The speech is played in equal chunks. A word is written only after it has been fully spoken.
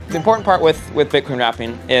The important part with Bitcoin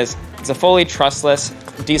wrapping is it's a fully trustless,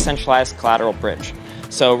 decentralized collateral bridge.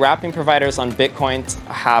 So wrapping providers on Bitcoin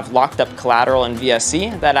have locked up collateral in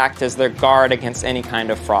VSC that act as their guard against any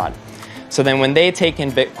kind of fraud. So then when they take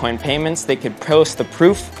in Bitcoin payments, they could post the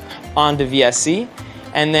proof onto VSC,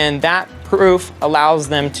 and then that proof allows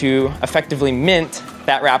them to effectively mint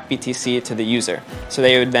that wrapped BTC to the user. So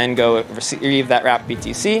they would then go receive that wrapped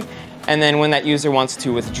BTC, and then when that user wants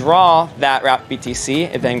to withdraw that wrapped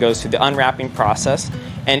BTC, it then goes through the unwrapping process.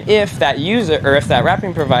 And if that user, or if that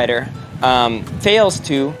wrapping provider fails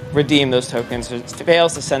to redeem those tokens, or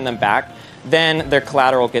fails to send them back, then their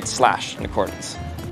collateral gets slashed in accordance.